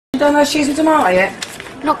done those cheese and tomato yet?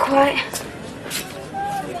 Not quite.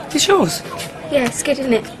 It's yours? Yeah, it's good,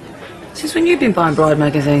 isn't it? Since when you've been buying bride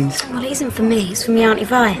magazines? Well, it isn't for me, it's for me Auntie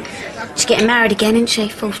Vi. She's getting married again, isn't she?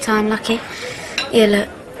 Fourth time lucky. Here, look.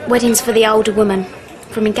 Wedding's for the older woman.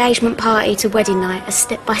 From engagement party to wedding night, a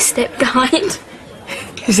step-by-step guide.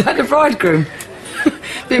 Is that the bridegroom?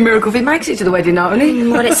 Be a miracle if he makes it to the wedding night, won't he?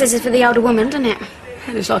 What it says is for the older woman, doesn't it?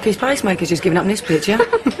 It looks like his placemaker's just given up in this picture.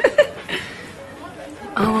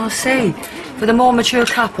 Oh, I see. For the more mature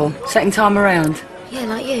couple, second time around. Yeah,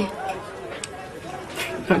 like you.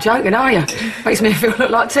 Not joking, are you? Makes me feel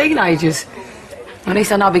look like teenagers. At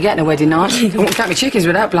least I know I'll be getting a wedding night. I won't count my chickens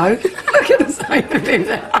with that bloke. Look at the same of him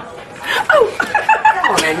there. Oh!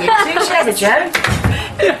 Come on then, you two. Share the joke.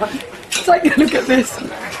 Yeah. Take a look at this.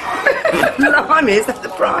 Blimey, is that the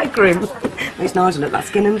bridegroom? It's nice to look like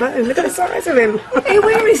skin and bone. Look at the size of him. Hey,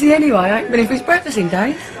 where is he anyway? I ain't been in for his breakfasting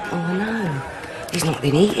days. Oh, I know. He's not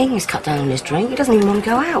been eating. He's cut down on his drink. He doesn't even want to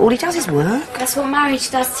go out. All he does is work. That's what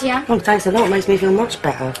marriage does to you. Well, thanks a lot. Makes me feel much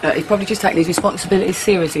better. He's probably just taking his responsibilities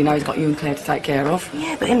seriously now he's got you and Claire to take care of.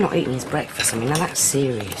 Yeah, but him not eating his breakfast, I mean, now that's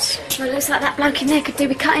serious. Well, it looks like that bloke in there could do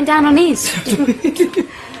with cutting down on his.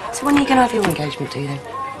 So when are you going to have your engagement do then?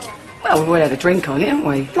 Well, we'll have a drink on it, haven't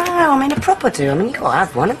we? No, I mean a proper do. I mean, you've got to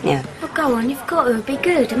have one, haven't you? Well, go on, you've got to. Be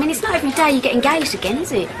good. I mean, it's not every day you get engaged again,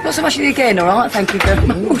 is it? Not so much as again, all right? Thank you very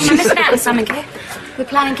much. Listen out to something, Claire. We're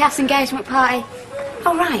planning Kath's engagement party.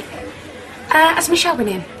 Oh, right. Has Michelle been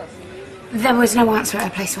in? There was no answer at her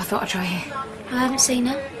place, so I thought I'd try here. I haven't seen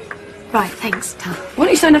her. Right, thanks, Tom. Why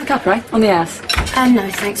don't you stay another cup, Ray, on the house? No,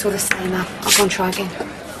 thanks, all the same. I'll go and try again.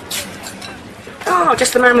 Oh,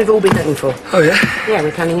 just the man we've all been looking for. Oh, yeah? Yeah,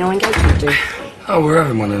 we're planning your engagement do. Oh, we're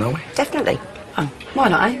having one then, are we? Definitely. Oh, why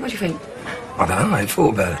not, eh? What do you think? I don't know, I ain't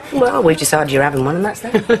thought about it. Well, we've decided you're having one and that's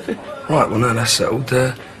that. Right, well, no, that's settled.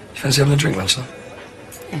 You fancy having a drink lunchtime?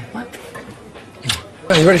 Yeah, what?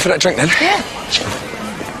 Oh, you ready for that drink then? Yeah.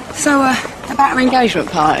 So, about our engagement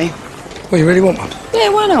party? Well, you really want one? Yeah,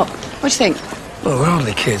 why not? What do you think? Well, we're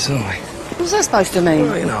hardly kids, aren't we? What's that supposed to mean?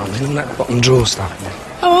 Well, you know, I mean, all that bottom drawer stuff.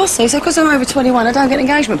 Oh, I see. So because I'm over 21, I don't get an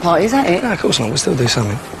engagement party, is that it? No, of course not. We'll still do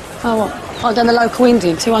something. Oh, what? I've done the local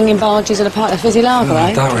Indian, 2 onion barges and a pint of fizzy lager,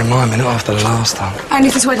 eh? Don't remind me, not after the last time. And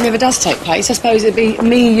if this wedding ever does take place, I suppose it'd be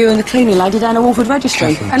me, you and the cleaning lady down at Walford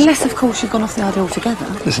Registry. Catherine. Unless, of course, you've gone off the idea altogether.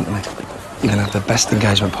 Listen to me. You're going to have the best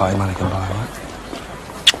engagement party money can buy, right?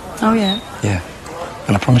 Oh, yeah? Yeah.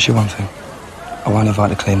 And I promise you one thing. I won't invite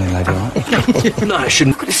the cleaning lady, all right? No, I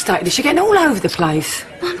shouldn't. Look at the state of this. You're getting all over the place.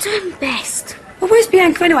 I'm doing my best. Well, where's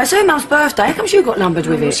Bianca anyway? It's her mum's birthday. How come you got numbered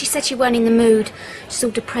with it? She said she weren't in the mood. She's all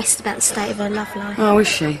depressed about the state of her love life. Oh, is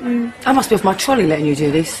she? I must be off my trolley letting you do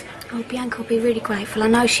this. Oh, Bianca will be really grateful. I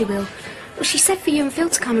know she will. Well, she said for you and Phil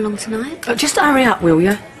to come along tonight. Just hurry up, will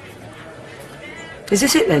you? Is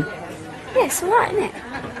this it, then? Yeah, it's all right, isn't it?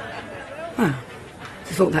 Well,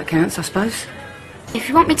 I thought that counts, I suppose. If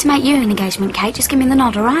you want me to make you an engagement cake, just give me the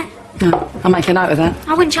nod, all right? No, I'll make a note of that.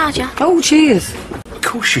 I wouldn't charge you. Oh, cheers. Of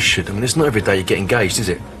course you should. I mean, it's not every day you get engaged, is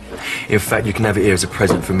it? In fact, you can have it here as a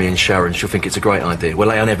present from me and Sharon. She'll think it's a great idea. We'll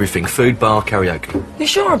lay on everything. Food, bar, karaoke. You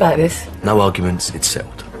sure about this? No arguments. It's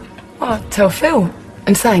settled. Well, tell Phil.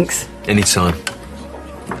 And thanks. Anytime.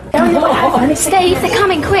 Steve, they're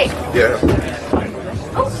coming quick. Yeah.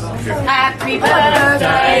 Happy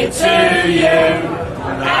birthday to you.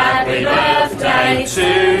 Happy birthday to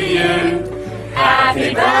you.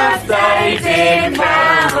 Happy birthday, dear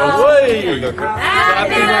Carol.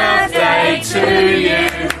 Happy birthday to you.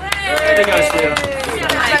 There you go, Steve.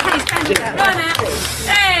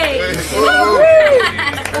 Hey!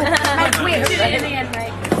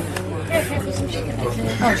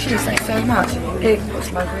 Oh, cheers, thanks so much. Yeah.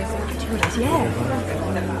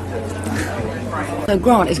 So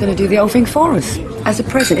Grant is going to do the whole thing for us. As a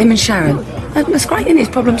present, him and Sharon. That's great, isn't it? It's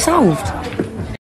problem solved.